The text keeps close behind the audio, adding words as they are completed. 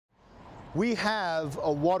We have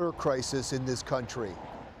a water crisis in this country.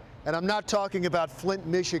 And I'm not talking about Flint,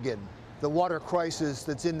 Michigan, the water crisis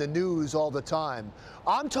that's in the news all the time.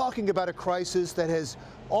 I'm talking about a crisis that has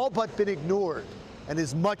all but been ignored and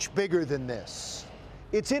is much bigger than this.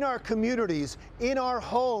 It's in our communities, in our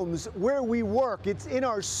homes, where we work, it's in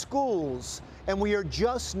our schools, and we are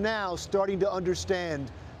just now starting to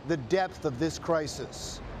understand the depth of this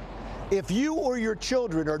crisis. If you or your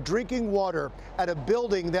children are drinking water at a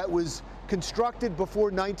building that was constructed before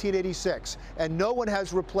 1986 and no one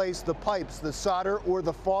has replaced the pipes, the solder, or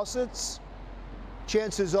the faucets,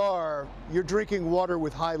 chances are you're drinking water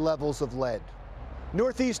with high levels of lead.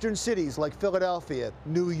 Northeastern cities like Philadelphia,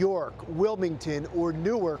 New York, Wilmington, or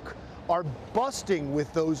Newark are busting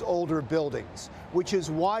with those older buildings, which is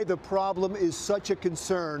why the problem is such a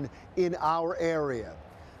concern in our area.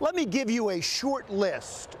 Let me give you a short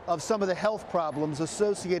list of some of the health problems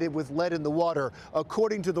associated with lead in the water,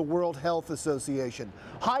 according to the World Health Association.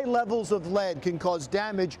 High levels of lead can cause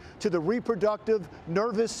damage to the reproductive,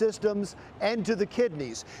 nervous systems, and to the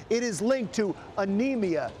kidneys. It is linked to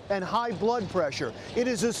anemia and high blood pressure. It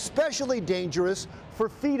is especially dangerous for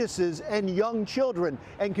fetuses and young children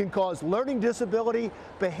and can cause learning disability,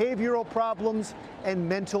 behavioral problems, and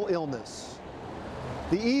mental illness.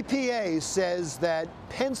 The EPA says that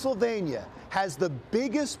Pennsylvania has the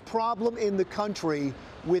biggest problem in the country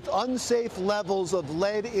with unsafe levels of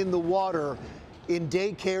lead in the water in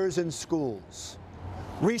daycares and schools.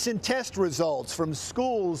 Recent test results from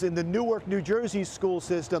schools in the Newark, New Jersey school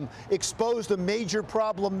system exposed a major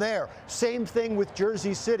problem there. Same thing with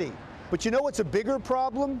Jersey City. But you know what's a bigger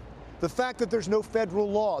problem? The fact that there's no federal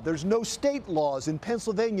law, there's no state laws in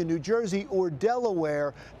Pennsylvania, New Jersey, or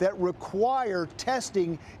Delaware that require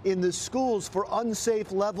testing in the schools for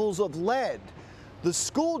unsafe levels of lead. The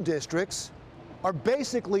school districts are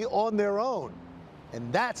basically on their own,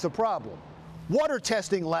 and that's a problem. Water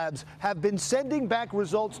testing labs have been sending back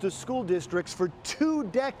results to school districts for 2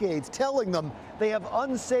 decades, telling them they have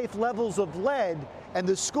unsafe levels of lead, and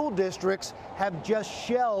the school districts have just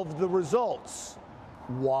shelved the results.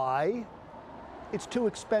 Why? It's too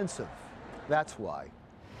expensive. That's why.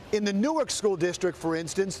 In the Newark School District, for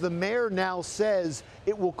instance, the mayor now says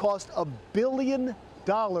it will cost $1 billion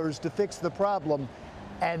to fix the problem,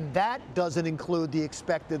 and that doesn't include the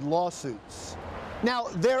expected lawsuits. Now,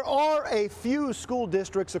 there are a few school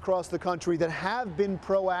districts across the country that have been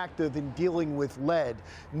proactive in dealing with lead.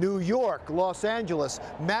 New York, Los Angeles,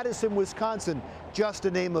 Madison, Wisconsin, just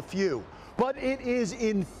to name a few. But it is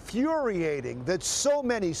infuriating that so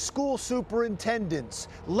many school superintendents,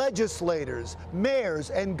 legislators, mayors,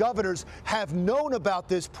 and governors have known about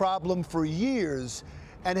this problem for years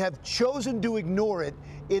and have chosen to ignore it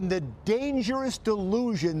in the dangerous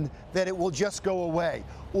delusion that it will just go away,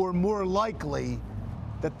 or more likely,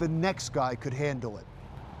 that the next guy could handle it.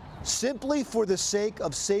 Simply for the sake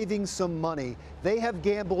of saving some money, they have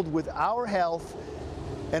gambled with our health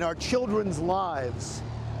and our children's lives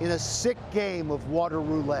in a sick game of water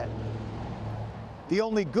roulette. The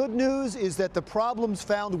only good news is that the problems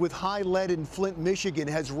found with high lead in Flint, Michigan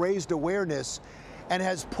has raised awareness and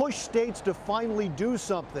has pushed states to finally do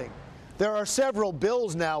something. There are several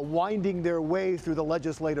bills now winding their way through the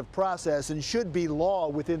legislative process and should be law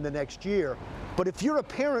within the next year. But if you're a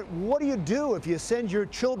parent, what do you do if you send your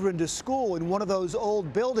children to school in one of those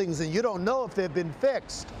old buildings and you don't know if they've been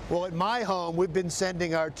fixed? Well, at my home, we've been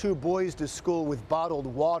sending our 2 boys to school with bottled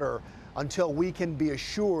water until we can be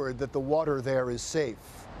assured that the water there is safe.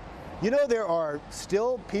 You know, there are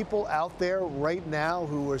still people out there right now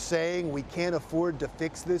who are saying we can't afford to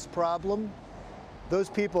fix this problem. Those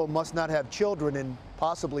people must not have children and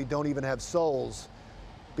possibly don't even have souls,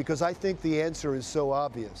 because I think the answer is so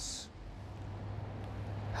obvious.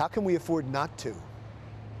 How can we afford not to?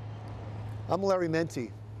 I'm Larry Mendte.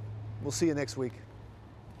 We'll see you next week.